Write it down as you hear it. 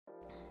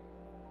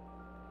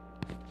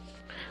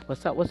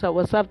What's up? What's up?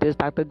 What's up? This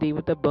Dr. D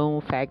with the Boom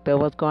Factor.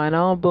 What's going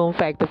on, Boom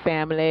Factor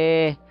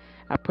family?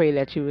 I pray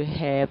that you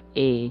have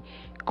a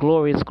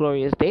glorious,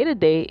 glorious day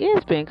today.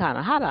 It's been kind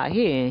of hot out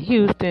here in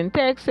Houston,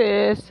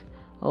 Texas.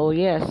 Oh,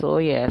 yes. Oh,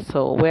 yes.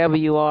 So, wherever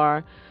you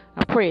are,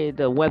 I pray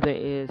the weather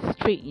is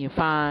treating you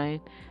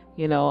fine.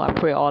 I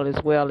pray all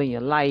is well in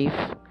your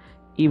life,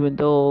 even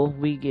though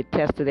we get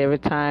tested every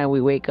time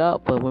we wake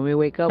up. But when we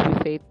wake up, we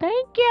say,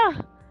 Thank you.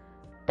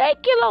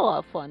 Thank you,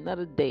 Lord, for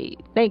another day.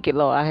 Thank you,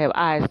 Lord. I have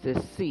eyes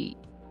to see,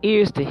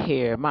 ears to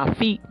hear, my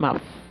feet, my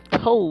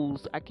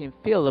toes. I can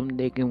feel them.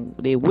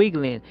 They're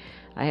wiggling.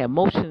 I have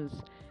motions,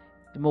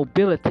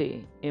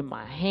 mobility in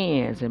my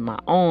hands and my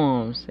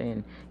arms,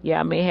 and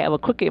yeah, I may have a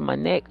crook in my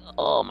neck.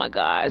 Oh my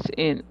gosh,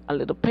 and a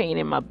little pain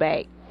in my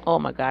back. Oh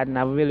my God, and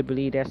I really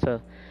believe that's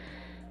a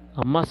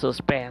muscle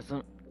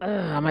spasm.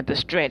 I'm at the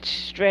stretch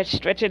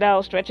stretch it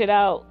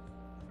out.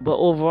 But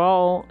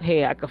overall,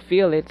 hey, I can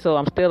feel it, so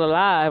I'm still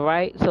alive,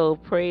 right? So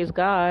praise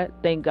God.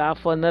 Thank God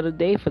for another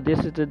day, for this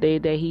is the day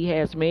that He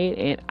has made,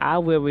 and I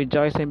will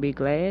rejoice and be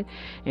glad,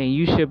 and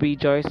you should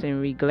rejoice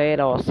and be glad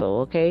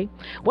also, okay?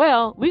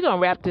 Well, we're going to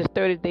wrap this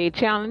 30-day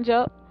challenge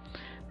up.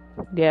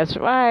 That's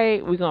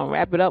right. We're going to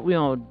wrap it up. We're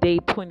on day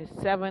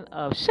 27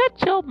 of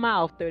Shut Your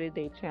Mouth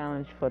 30-day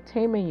challenge for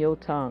taming your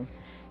tongue.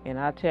 And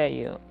I tell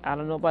you, I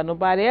don't know about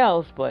nobody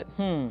else, but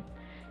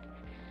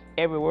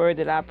every word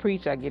that I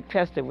preach, I get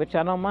tested, which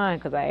I don't mind,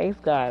 because I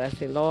ask God. I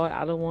say, Lord,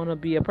 I don't want to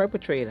be a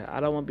perpetrator. I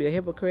don't want to be a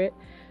hypocrite.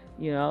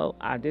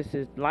 This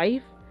is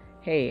life.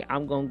 Hey,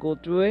 I'm going to go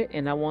through it,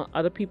 and I want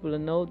other people to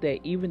know that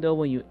even though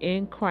when you're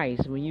in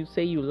Christ, when you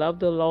say you love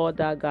the Lord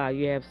thy God,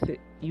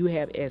 you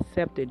have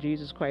accepted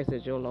Jesus Christ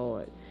as your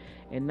Lord.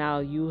 And now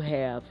you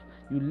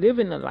live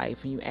in the life,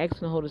 and you ask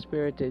the Holy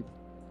Spirit to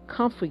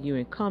comfort you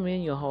and come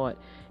in your heart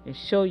and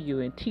show you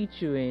and teach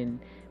you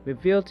and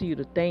reveal to you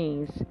the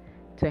things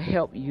to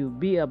help you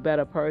be a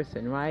better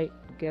person, right?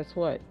 Guess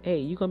what? Hey,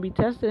 you're going to be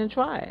tested and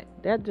tried.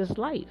 That's just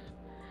life.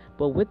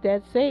 But with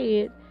that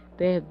said,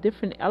 they have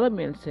different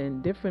elements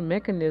and different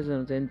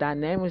mechanisms and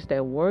dynamics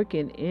that work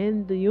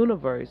in the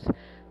universe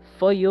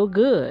for your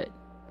good.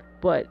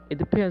 But it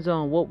depends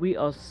on what we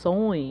are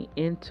sowing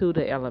into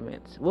the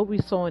elements, what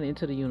we're sowing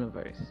into the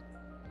universe.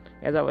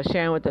 As I was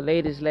sharing with the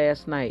ladies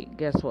last night,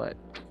 guess what?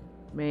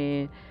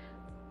 Man,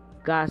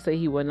 God said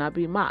He will not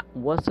be mocked.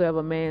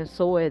 Whatsoever man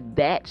soweth,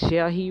 that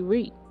shall he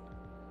reap.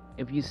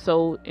 If you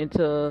sow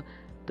into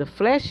the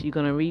flesh, you're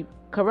going to reap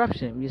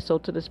corruption. If you sow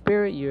to the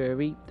spirit, you'll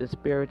reap the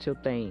spiritual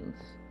things.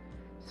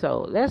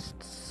 So let's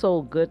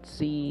sow good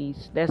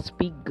seeds. Let's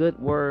speak good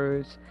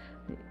words.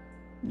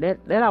 Let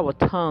our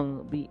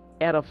tongue be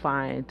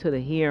edifying to the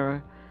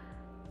hearer.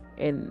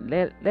 And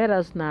let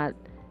us not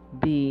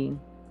be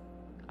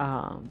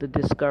the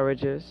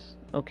discouragers.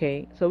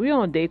 Okay, so we're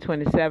on day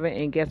 27,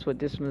 and guess what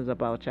this one is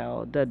about,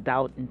 y'all? The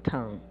doubting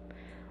tongue.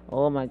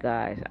 Oh my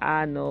gosh,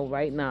 I know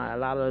right now a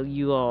lot of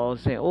you all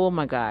saying, oh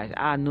my gosh,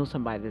 I know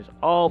somebody that's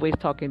always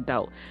talking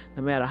doubt.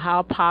 No matter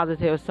how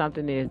positive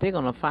something is, they're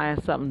going to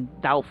find something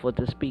doubtful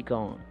to speak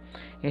on.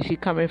 And she's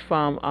coming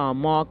from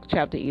Mark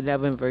chapter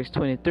 11, verse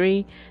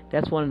 23.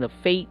 That's one of the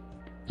faith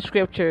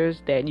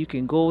scriptures that you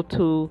can go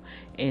to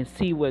and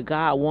see where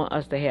God wants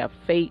us to have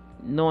faith,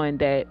 knowing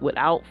that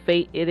without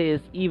faith it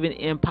is even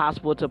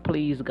impossible to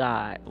please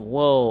God.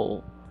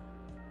 Whoa,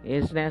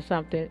 isn't that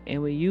something?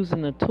 And we're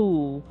using the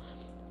tool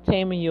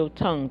Taming Your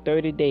Tongue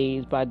 30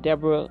 Days by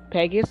Deborah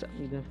Peggis.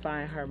 You can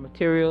find her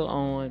material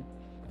on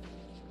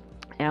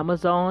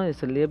Amazon.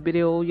 It's a little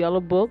bitty old yellow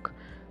book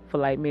for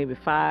like maybe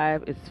it's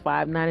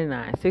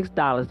 $5.99,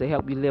 $6 to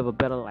help you live a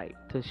better life,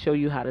 to show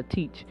you how to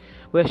teach.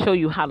 We'll show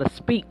you how to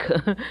speak,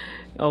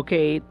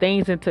 okay,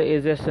 things into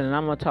existence. And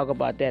I'm going to talk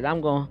about that. I'm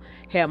going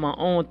to have my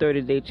own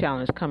 30-day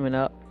challenge coming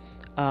up.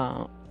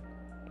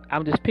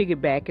 I'm just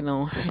piggybacking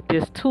on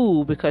this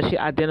tool because she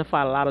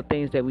identified a lot of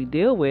things that we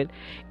deal with,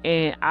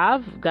 and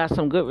I've got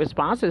some good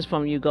responses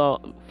from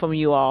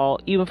you all,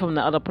 even from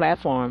the other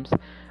platforms,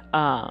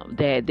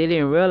 that they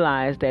didn't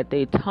realize that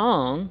their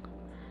tongue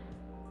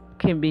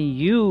can be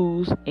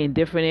used in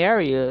different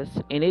areas,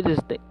 and they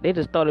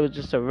just thought it was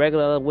just a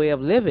regular way of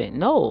living.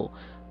 No,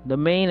 the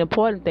main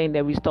important thing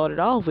that we started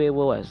off with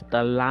was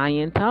the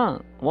lying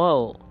tongue.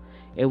 Whoa,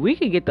 if we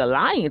could get the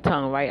lying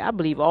tongue right, I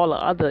believe all the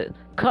other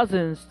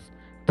cousins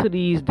to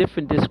these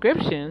different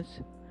descriptions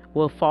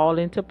will fall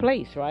into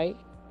place, right?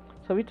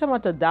 So we're talking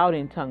about the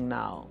doubting tongue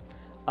now.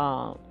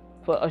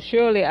 For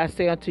assuredly I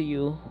say unto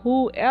you,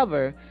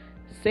 whoever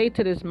say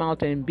to this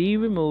mountain, be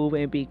removed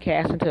and be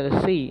cast into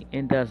the sea,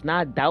 and does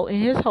not doubt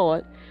in his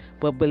heart,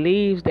 but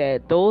believes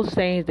that those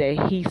things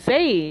that he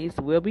says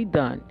will be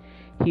done,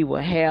 he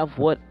will have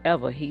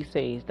whatever he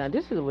says. Now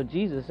this is what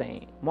Jesus is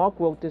saying. Mark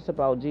wrote this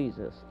about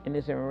Jesus, and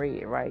it's in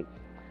red, right?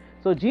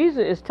 So Jesus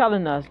is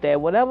telling us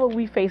that whatever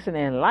we facing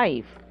in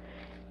life,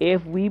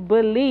 if we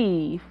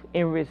believe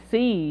and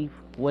receive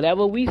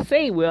whatever we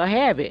say, we'll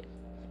have it.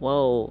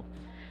 Whoa,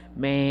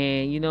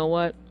 man, you know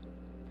what?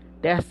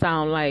 That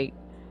sounds like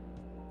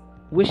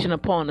wishing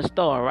upon a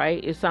star,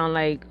 right? It sounds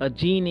like a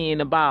genie in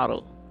a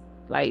bottle.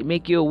 Like,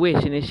 make your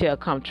wish and it shall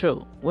come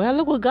true. Well,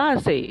 look what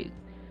God said.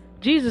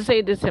 Jesus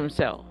said this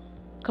himself.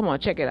 Come on,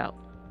 check it out.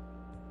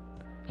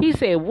 He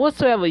said,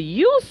 whatsoever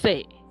you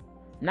say,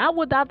 not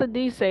what Dr.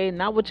 D say,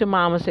 not what your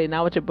mama say,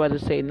 not what your brother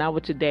say, not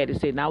what your daddy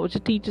say, not what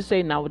your teacher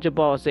say, not what your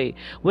boss say.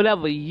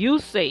 Whatever you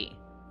say,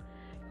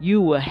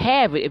 you will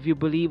have it if you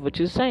believe what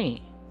you're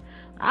saying.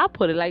 I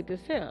put it like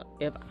this here.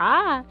 If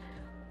I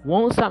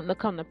want something to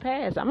come to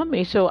pass, I'm going to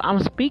make sure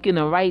I'm speaking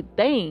the right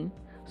thing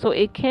so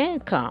it can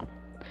come.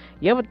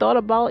 You ever thought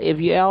about if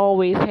you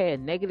always had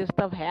negative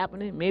stuff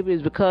happening? Maybe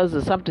it's because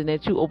of something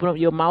that you open up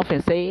your mouth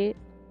and said.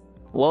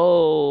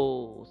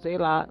 Whoa, say a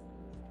lot.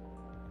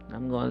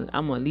 I'm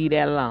gonna leave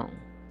that alone.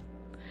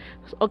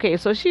 Okay,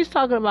 so she's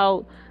talking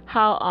about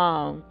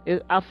how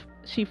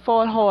she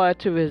fought hard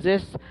to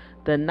resist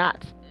the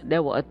knots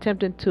that were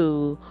attempting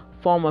to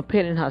form a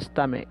pit in her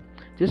stomach.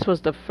 This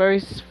was the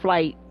first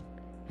flight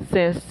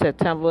since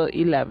September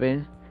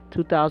 11,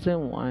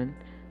 2001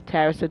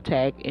 terrorist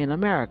attack in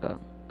America.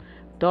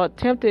 Though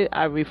tempted,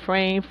 I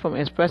refrained from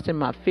expressing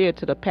my fear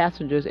to the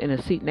passengers in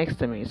the seat next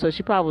to me. So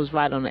she probably was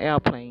right on the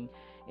airplane.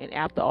 And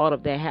after all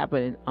of that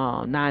happened,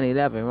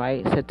 9/11,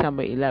 right?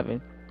 September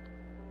 11.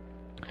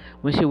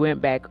 When she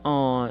went back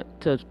on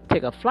to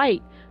take a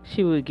flight,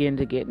 she was beginning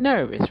to get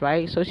nervous,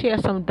 right? So she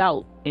had some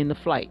doubt in the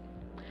flight.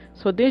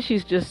 So then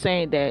she's just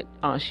saying that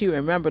she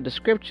remembered the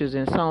scriptures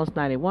in Psalms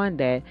 91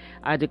 that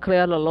I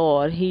declare the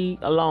Lord, He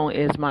alone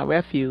is my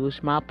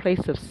refuge, my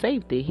place of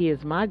safety. He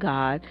is my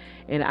God,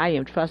 and I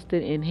am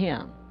trusted in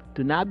Him.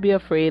 Do not be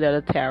afraid of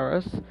the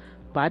terrors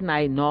by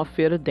night, nor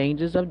fear the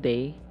dangers of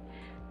day.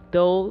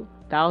 Though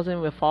 1,000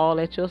 will fall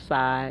at your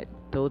side,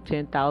 though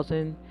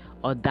 10,000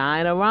 are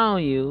dying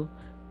around you,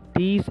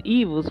 these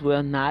evils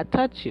will not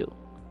touch you.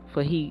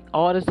 For He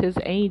orders His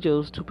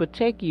angels to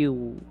protect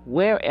you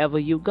wherever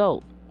you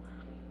go.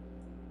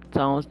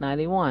 Psalms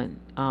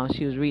 91.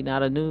 She was reading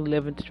out a New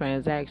Living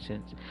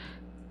Translation.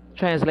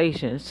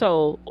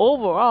 So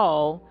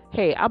overall,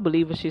 hey, I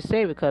believe what she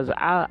said because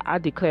I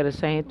declare the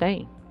same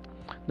thing.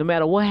 No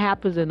matter what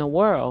happens in the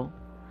world,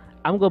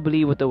 I'm going to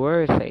believe what the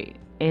word says.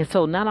 And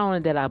so not only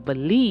that I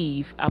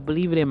believe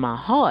it in my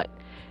heart.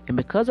 And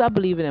because I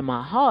believe it in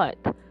my heart,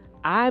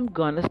 I'm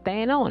going to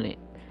stand on it.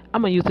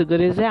 I'm going to use a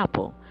good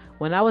example.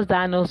 When I was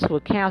diagnosed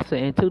with cancer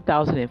in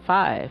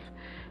 2005,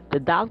 the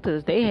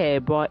doctors, they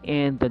had brought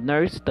in the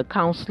nurse, the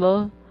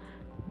counselor.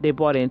 They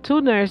brought in 2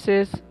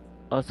 nurses,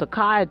 a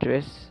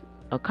psychiatrist,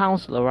 a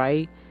counselor,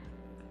 right?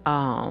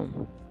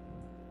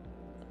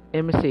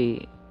 Let me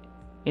see.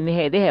 And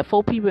they had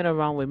 4 people in the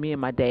room with me and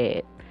my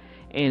dad.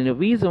 And the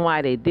reason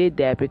why they did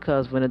that,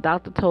 because when the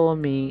doctor told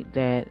me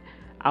that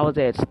I was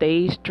at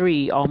stage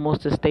 3,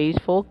 almost to stage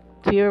 4,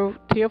 tier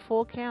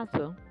 4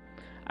 cancer,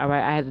 all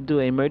right, I had to do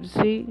an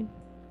emergency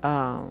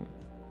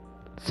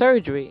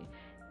surgery.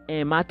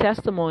 And my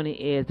testimony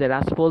is that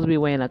I'm supposed to be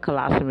wearing a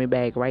colostomy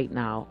bag right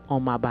now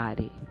on my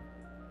body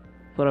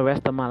for the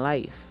rest of my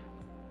life.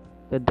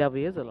 The devil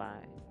is a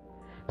lie.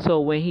 So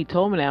when he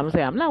told me that, I'm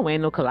saying, I'm not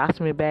wearing no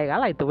colostomy bag. I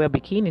like to wear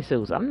bikini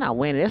suits. I'm not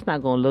wearing it. That's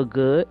not going to look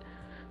good.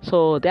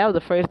 So that was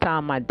the first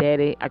time I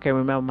can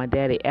remember my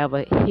daddy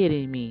ever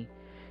hitting me.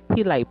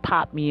 He like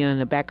popped me in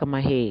the back of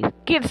my head.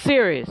 Get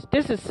serious.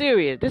 This is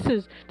serious.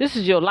 This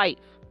is your life.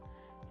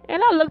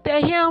 And I looked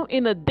at him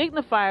in a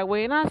dignified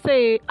way and I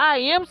said, I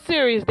am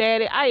serious,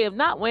 Daddy. I am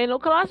not wearing no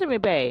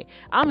colostomy bag.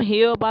 I'm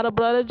healed by the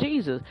blood of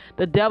Jesus.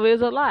 The devil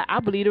is a lie.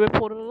 I believe the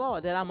report of the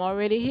Lord that I'm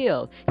already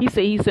healed. He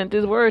said He sent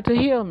His word to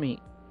heal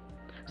me.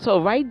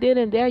 So right then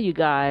and there, you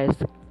guys,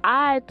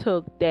 I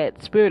took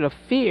that spirit of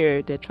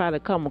fear that tried to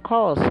come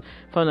across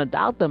from the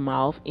doctor's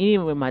mouth,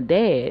 even with my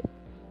dad.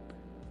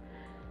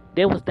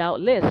 There was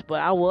doubtless,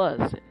 but I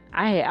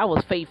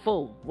was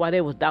faithful while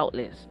there was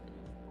doubtless.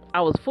 I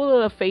was full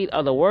of the faith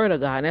of the word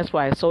of God, and that's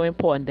why it's so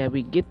important that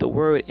we get the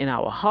word in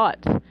our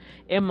hearts.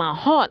 In my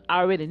heart, I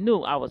already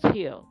knew I was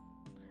healed.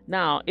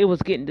 Now, it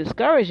was getting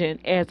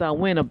discouraging as I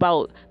went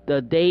about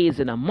the days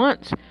and the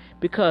months,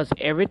 because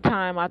every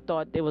time I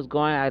thought they was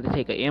going, I had to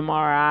take an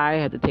MRI, I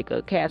had to take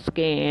a CAT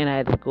scan, I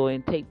had to go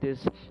and take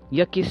this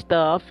yucky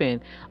stuff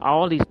and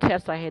all these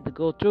tests I had to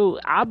go through.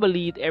 I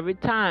believed every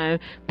time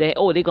that,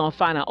 they're going to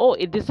find out,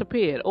 it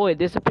disappeared. It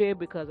disappeared,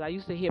 because I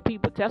used to hear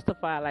people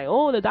testify like,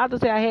 the doctor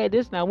said I had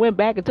this, and I went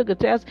back and took a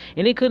test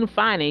and they couldn't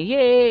find it.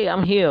 Yay,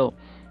 I'm healed.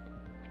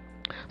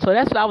 So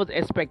that's what I was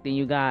expecting,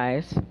 you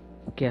guys.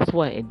 Guess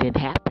what? It didn't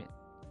happen.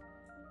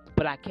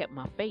 But I kept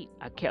my faith.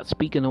 I kept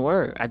speaking the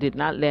word. I did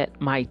not let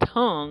my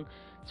tongue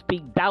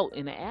speak doubt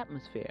in the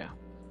atmosphere.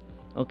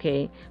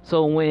 Okay?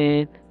 So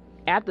when,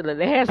 after the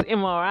last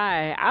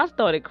MRI, I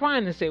started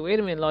crying and said,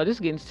 wait a minute, Lord, this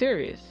is getting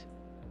serious.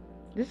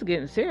 This is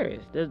getting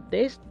serious.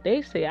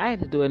 They say I had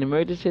to do an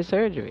emergency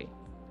surgery.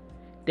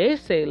 They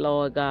say,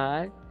 Lord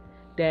God,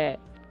 that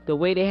the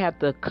way they have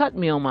to cut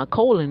me on my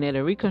colon, they had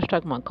to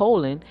reconstruct my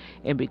colon,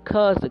 and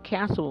because the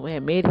cancer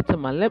had made it to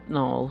my lymph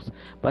nodes,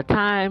 by the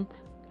time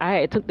I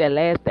had took that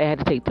last day, I had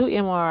to take 2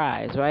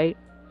 MRIs, right?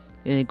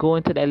 And go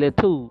into that little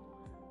tube.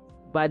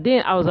 By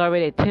then, I was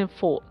already at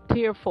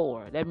tier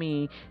 4. That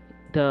means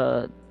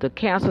the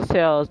cancer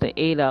cells, they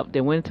ate up,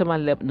 they went into my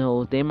lymph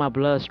nodes, they're in my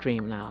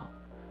bloodstream now.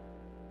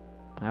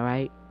 All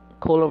right?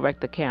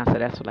 Colorectal cancer,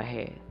 that's what I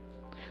had.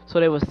 So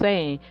they were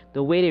saying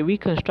the way they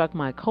reconstruct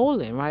my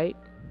colon, right?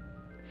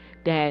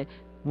 That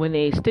when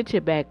they stitch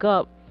it back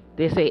up,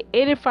 they say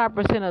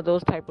 85% of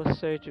those type of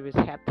surgeries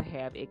have to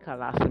have a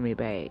colostomy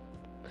bag,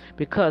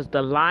 because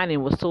the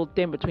lining was so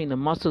thin between the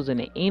muscles in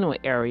the anal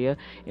area,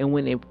 and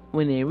when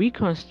they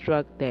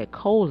reconstruct that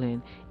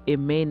colon, it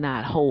may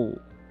not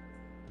hold.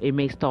 It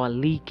may start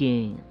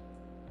leaking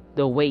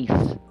the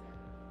waste.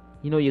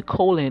 You know, your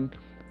colon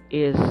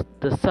is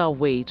the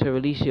subway to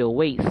release your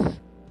waste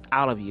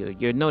out of you.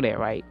 You know that,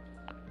 right?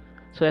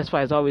 So that's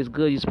why it's always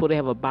good. You're supposed to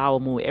have a bowel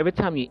movement. Every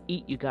time you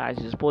eat, you guys,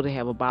 you're supposed to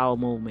have a bowel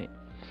movement.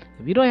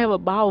 If you don't have a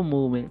bowel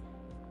movement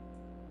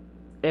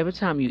every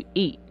time you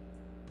eat,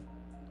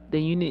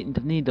 then you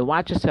need to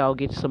watch yourself,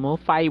 get some more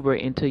fiber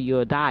into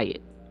your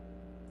diet.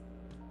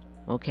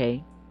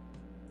 Okay?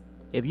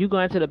 If you go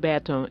into the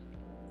bathroom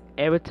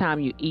every time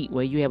you eat,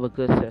 well, you have a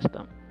good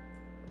system.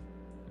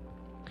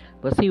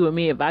 But see, with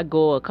me, if I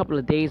go a couple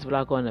of days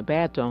without going to the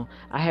bathroom,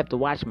 I have to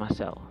watch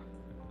myself.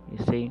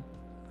 You see?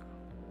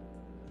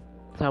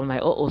 So I'm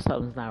like,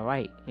 something's not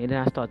right. And then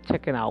I start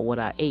checking out what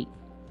I ate.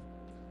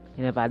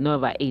 And if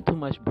I ate too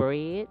much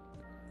bread,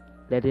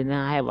 that did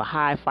not have a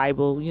high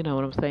fiber, you know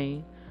what I'm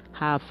saying?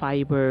 High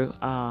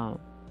fiber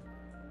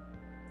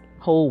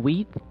whole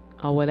wheat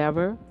or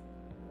whatever,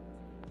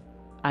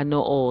 I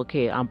know,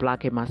 okay, I'm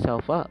blocking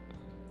myself up.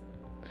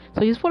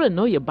 So you're supposed to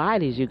know your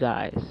bodies, you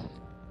guys.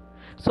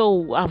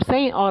 So I'm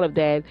saying all of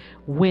that.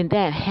 When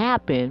that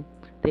happened,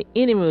 the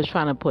enemy was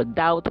trying to put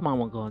doubt. Mom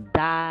was going to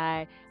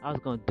die. I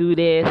was going to do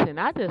this. And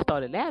I just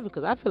started laughing,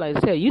 because I feel like,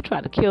 you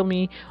tried to kill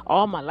me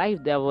all my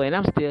life, devil, and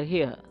I'm still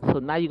here. So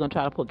now you're going to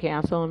try to put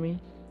cancer on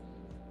me?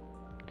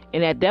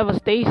 And that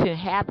devastation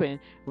happened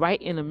right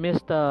in the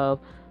midst of,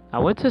 I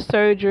went to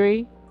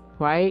surgery,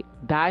 right?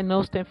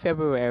 Diagnosed in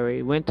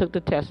February. Took the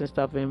test and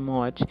stuff in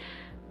March.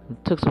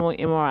 Took some more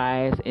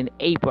MRIs. In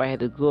April, I had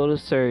to go to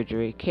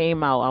surgery.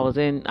 Came out, I was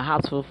in a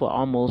hospital for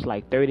almost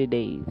like 30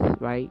 days,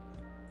 right?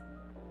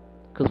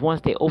 Because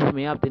once they opened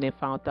me up, then they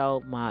found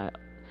out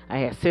I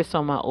had cysts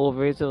on my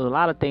ovaries. There was a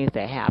lot of things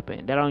that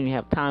happened that I don't even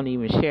have time to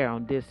even share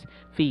on this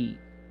feed.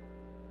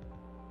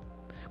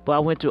 But I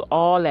went through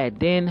all that.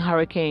 Then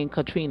Hurricane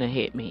Katrina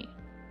hit me.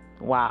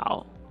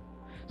 Wow.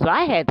 So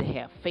I had to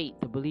have faith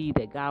to believe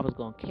that God was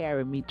going to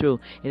carry me through.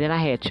 And then I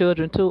had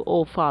children too.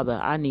 Oh, Father,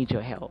 I need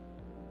your help.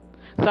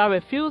 So I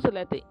refuse to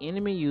let the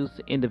enemy use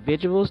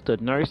individuals, the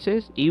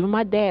nurses, even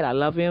my dad. I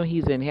love him.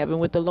 He's in heaven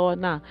with the Lord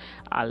now.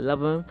 I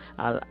love him.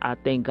 I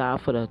thank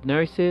God for the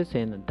nurses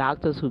and the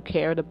doctors who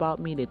cared about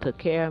me. They took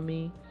care of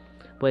me.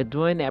 But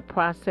during that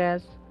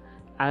process,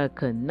 I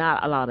could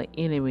not allow the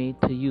enemy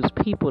to use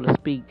people to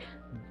speak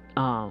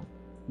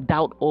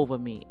doubt over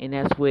me. And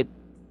that's what,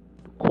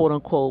 quote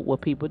unquote,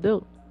 what people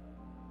do.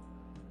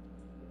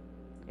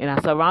 And I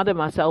surrounded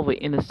myself with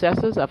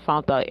intercessors. I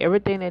found out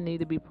everything that needed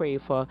to be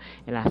prayed for.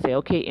 And I said,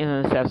 okay,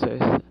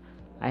 intercessors.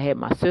 I had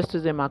my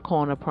sisters in my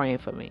corner praying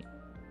for me.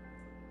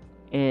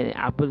 And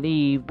I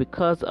believe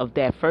because of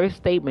that first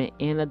statement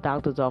in the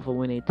doctor's office,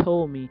 when they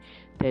told me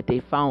that they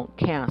found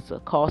cancer,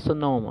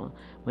 carcinoma,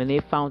 when they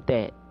found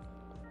that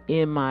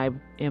in my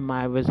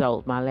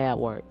results, my lab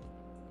work,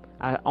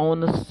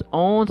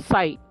 on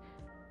site,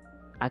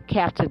 I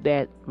captured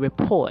that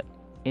report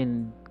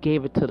and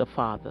gave it to the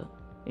Father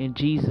in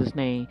Jesus'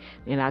 name,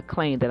 and I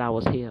claimed that I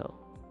was healed.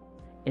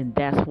 And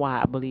that's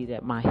why I believe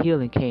that my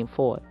healing came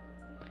forth,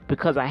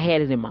 because I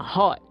had it in my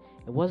heart.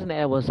 It wasn't that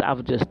I was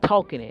just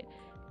talking it.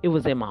 It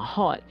was in my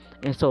heart.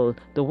 And so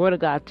the Word of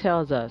God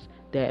tells us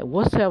that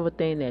whatsoever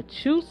thing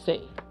that you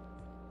say,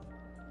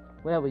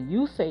 whatever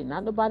you say,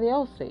 not nobody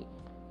else say,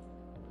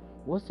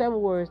 whatsoever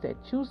words that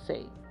you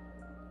say,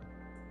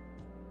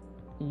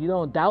 you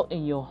don't doubt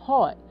in your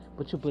heart,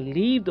 but you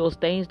believe those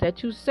things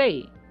that you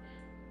say,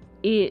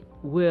 it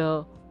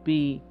will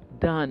be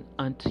done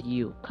unto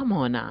you. Come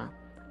on now.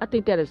 I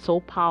think that is so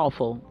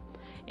powerful.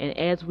 And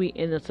as we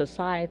in the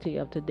society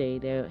of today,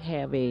 they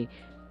have a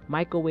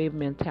microwave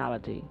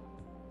mentality.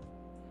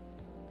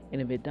 And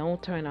if it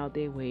don't turn out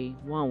their way,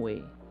 one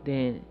way,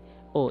 then,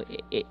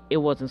 it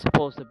wasn't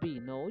supposed to be.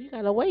 No, you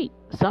got to wait.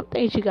 Some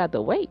things you got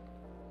to wait.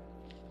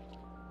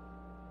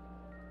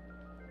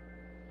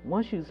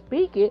 Once you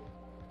speak it,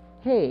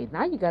 hey,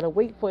 now you got to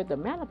wait for it to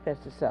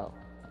manifest itself.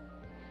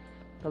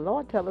 The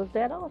Lord tells us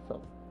that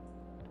also.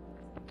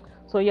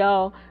 So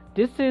y'all,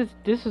 this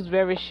is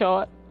very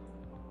short.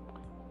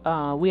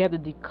 We have to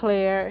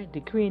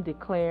decree and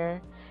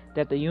declare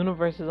that the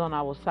universe is on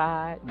our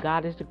side.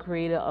 God is the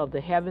creator of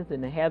the heavens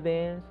and the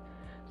heavens.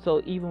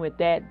 So even with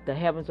that, the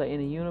heavens are in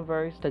the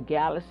universe, the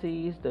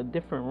galaxies, the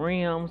different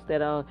realms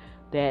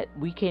that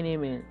we can't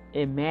even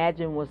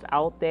imagine what's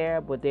out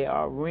there, but there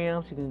are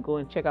realms. You can go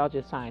and check out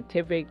your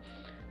scientific,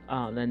 the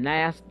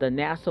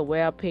NASA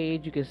web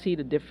page. You can see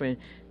the different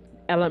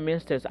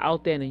elements that's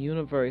out there in the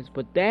universe.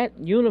 But that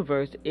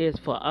universe is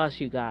for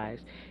us, you guys.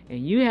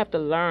 And you have to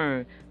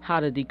learn how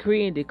to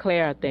decree and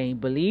declare a thing.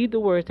 Believe the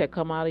words that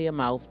come out of your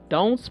mouth.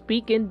 Don't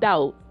speak in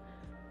doubt.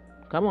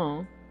 Come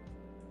on.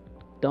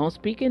 Don't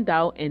speak in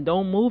doubt and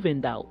don't move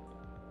in doubt.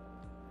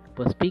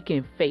 but speak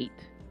in faith,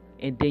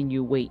 and then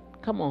you wait.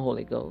 Come on,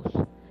 Holy Ghost.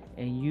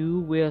 And you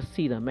will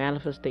see the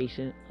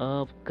manifestation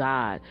of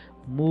God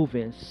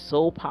moving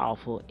so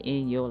powerful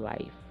in your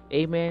life.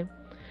 Amen.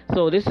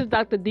 So this is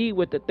Dr. D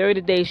with the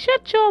 30-day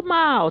Shut Your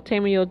Mouth,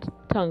 Taming Your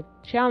Tongue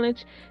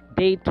Challenge,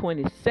 day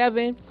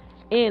 27.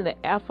 And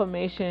the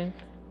affirmation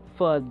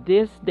for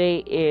this day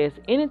is,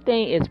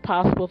 anything is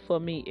possible for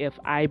me if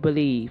I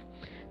believe.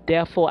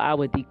 Therefore, I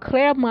will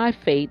declare my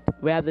faith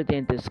rather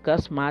than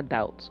discuss my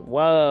doubts.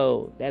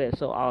 Whoa, that is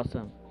so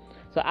awesome.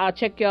 So I'll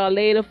check y'all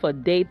later for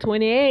day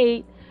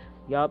 28.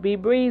 Y'all be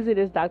breezy.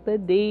 This Dr.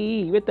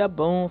 D with the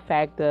Boom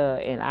Factor.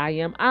 And I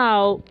am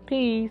out.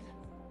 Peace.